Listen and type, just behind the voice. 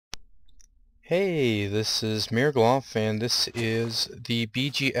Hey, this is Mirgloff, and this is the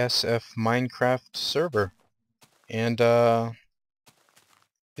BGSF Minecraft server. And,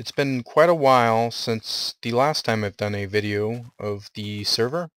 it's been quite a while since the last time I've done a video of the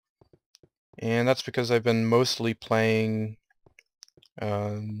server. And that's because I've been mostly playing,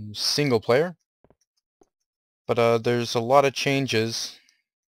 single player. But, there's a lot of changes,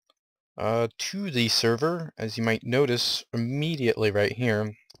 to the server, as you might notice immediately right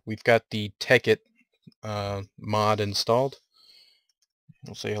here. We've got the Tekkit, mod installed.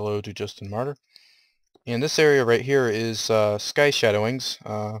 We'll say hello to Justin Martyr. And this area right here is sky shadowings.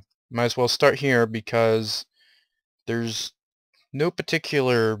 Might as well start here because there's no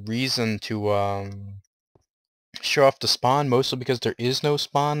particular reason to show off the spawn, mostly because there is no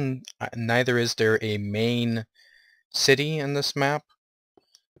spawn. Neither is there a main city in this map.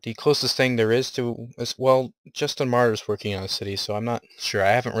 The closest thing there is to is, well, Justin Martyr's working on a city, so I'm not sure.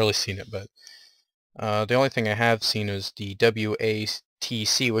 I haven't really seen it, but the only thing I have seen is the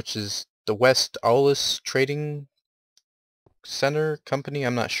WATC, which is the West Aulis Trading Center Company.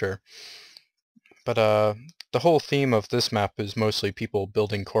 I'm not sure. But the whole theme of this map is mostly people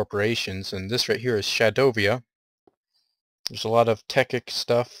building corporations, and this right here is Shadovia. There's a lot of techic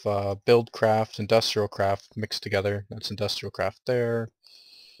stuff, buildcraft, industrial craft mixed together. That's industrial craft there.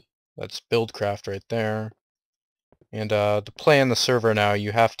 That's buildcraft right there. And to play on the server now,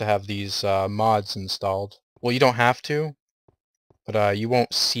 you have to have these mods installed. Well, you don't have to, but you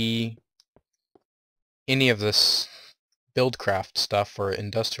won't see any of this buildcraft stuff or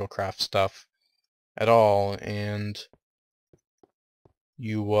industrial craft stuff at all, and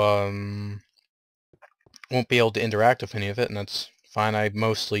you won't be able to interact with any of it, and that's fine. I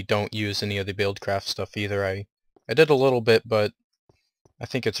mostly don't use any of the buildcraft stuff either. I did a little bit, but I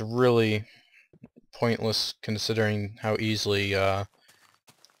think it's really pointless considering how easily the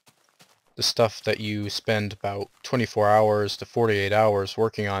stuff that you spend about 24 hours to 48 hours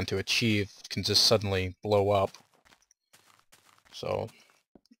working on to achieve can just suddenly blow up. So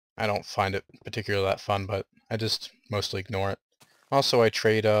I don't find it particularly that fun, but I just mostly ignore it. Also, I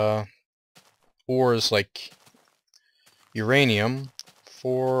trade ores like uranium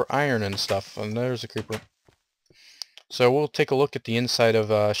for iron and stuff. And there's a creeper. So we'll take a look at the inside of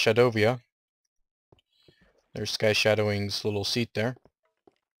Shadovia. There's Sky Shadowing's little seat there.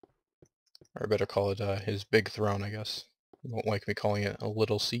 Or I better call it his big throne, I guess. He won't like me calling it a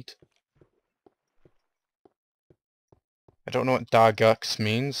little seat. I don't know what Dogux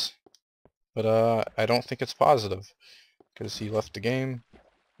means, but I don't think it's positive, because he left the game.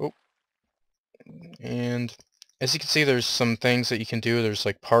 Oh. And as you can see, there's some things that you can do. There's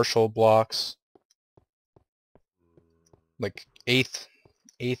like partial blocks, like eighth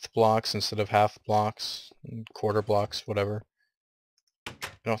blocks instead of half blocks, quarter blocks, whatever. I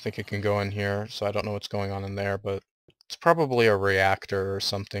don't think it can go in here, so I don't know what's going on in there, but it's probably a reactor or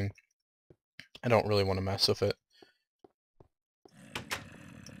something. I don't really want to mess with it.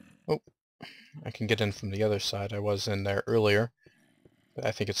 Oh, I can get in from the other side. I was in there earlier, but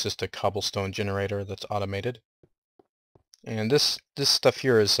I think it's just a cobblestone generator that's automated. And this stuff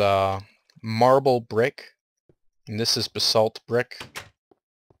here is marble brick, and this is basalt brick.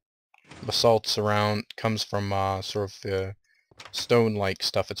 Basalt's comes from sort of the stone-like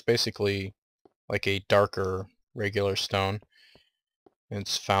stuff. It's basically like a darker regular stone.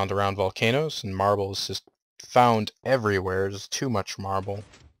 It's found around volcanoes, and marble is just found everywhere. There's too much marble,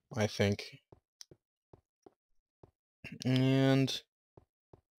 I think. And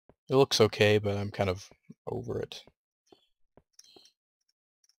it looks okay, but I'm kind of over it.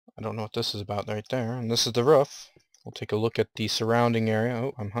 I don't know what this is about right there. And this is the roof. We'll take a look at the surrounding area.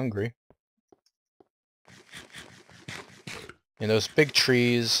 Oh, I'm hungry. And those big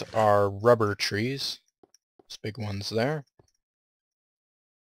trees are rubber trees. Those big ones there.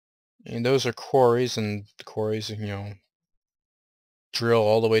 And those are quarries, and the quarries, you know, drill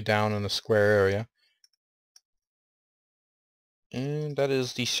all the way down in a square area. And that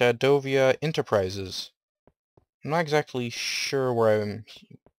is the Shadovia Enterprises. I'm not exactly sure where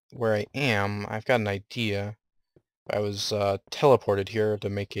I am. I've got an idea. I was teleported here to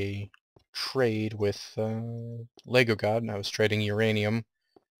make a trade with Lego God, and I was trading uranium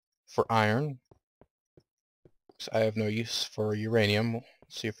for iron. So I have no use for uranium.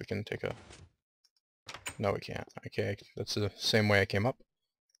 Let's see if we can take a... No, we can't. Okay, that's the same way I came up.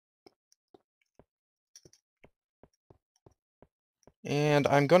 And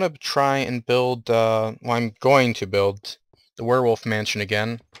I'm gonna try and build, well, I'm going to build the werewolf mansion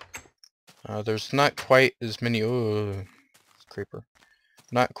again. There's not quite as many, ooh, creeper.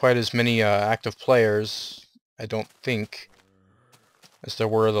 Not quite as many active players, I don't think. as there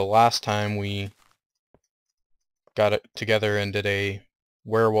were the last time we got it together and did a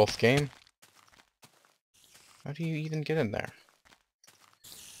werewolf game. How do you even get in there?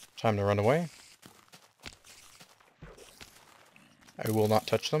 Time to run away. I will not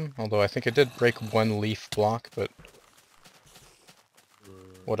touch them, although I think I did break one leaf block, but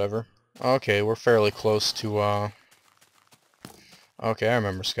whatever. Okay, we're fairly close to, okay, I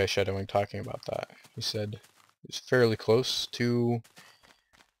remember Sky Shadowing talking about that. He said it's fairly close to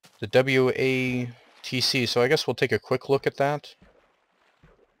the WATC, so I guess we'll take a quick look at that.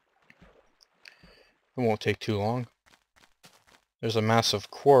 It won't take too long. There's a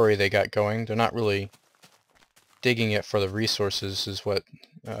massive quarry they got going. They're not really digging it for the resources, is what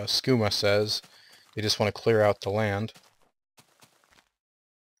Skooma says. They just want to clear out the land.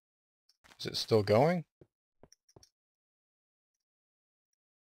 Is it still going?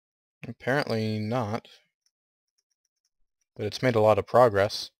 Apparently not. But it's made a lot of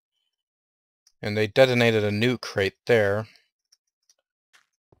progress. And they detonated a nuke right there.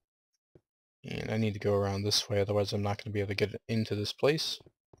 And I need to go around this way, otherwise I'm not going to be able to get into this place.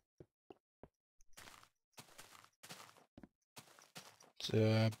 It's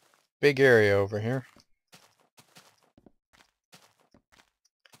a big area over here.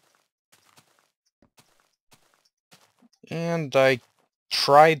 And I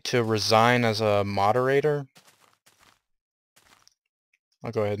tried to resign as a moderator.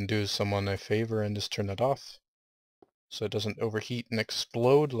 I'll go ahead and do someone a favor and just turn it off, so it doesn't overheat and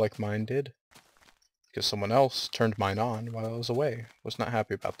explode like mine did. Because someone else turned mine on while I was away. Was not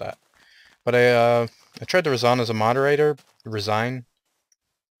happy about that. But I tried to resign as a moderator,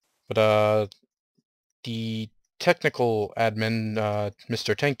 but the technical admin,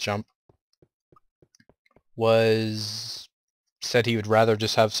 Mr. Tank Jump, said he would rather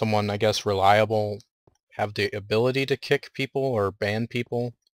just have someone, I guess, reliable, have the ability to kick people or ban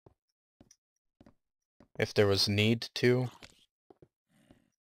people if there was need to.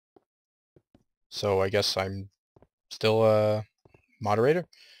 So I guess I'm still a moderator.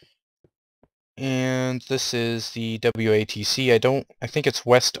 And this is the WATC. I think it's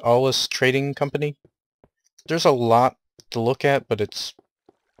West Allis Trading Company. There's a lot to look at, but it's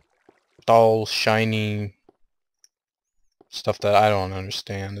all shiny stuff that I don't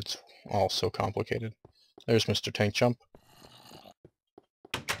understand. It's all so complicated. There's Mr. Tank Jump.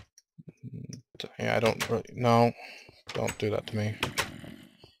 Yeah, I don't really... No, don't do that to me.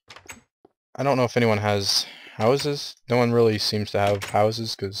 I don't know if anyone has houses. No one really seems to have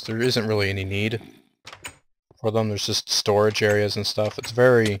houses, because there isn't really any need for them. There's just storage areas and stuff. It's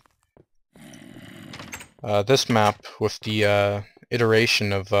very... this map, with the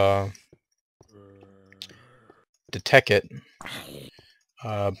iteration of the Tekkit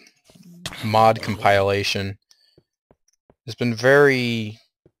mod compilation, has been very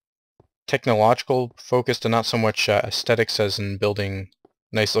technological focused and not so much aesthetics as in building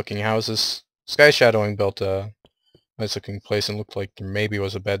nice looking houses. Sky Shadowing built a nice looking place and looked like there maybe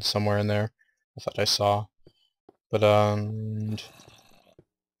was a bed somewhere in there. I thought I saw. But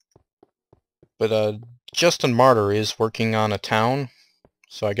Justin Martyr is working on a town,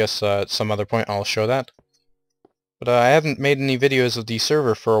 so I guess at some other point I'll show that. But I haven't made any videos of the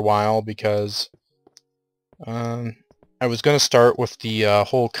server for a while because I was going to start with the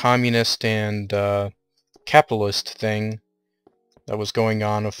whole communist and capitalist thing that was going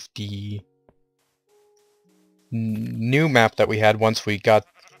on with the new map that we had once we got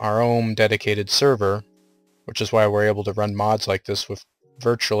our own dedicated server, which is why we're able to run mods like this with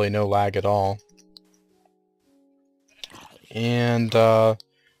virtually no lag at all. And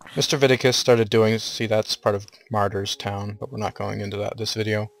Mr. Viticus started doing... See, that's part of Martyr's Town, but we're not going into that this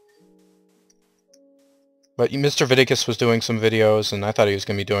video. But Mr. Viticus was doing some videos, and I thought he was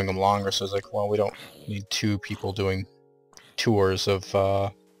going to be doing them longer, so I was like, well, we don't need two people doing tours of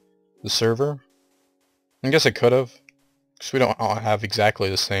the server. I guess I could have, because we don't all have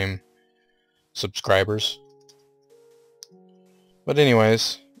exactly the same subscribers. But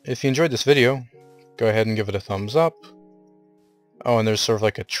anyways, if you enjoyed this video, go ahead and give it a thumbs up. Oh, and there's sort of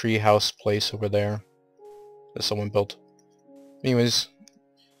like a treehouse place over there that someone built. Anyways,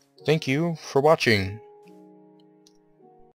 thank you for watching.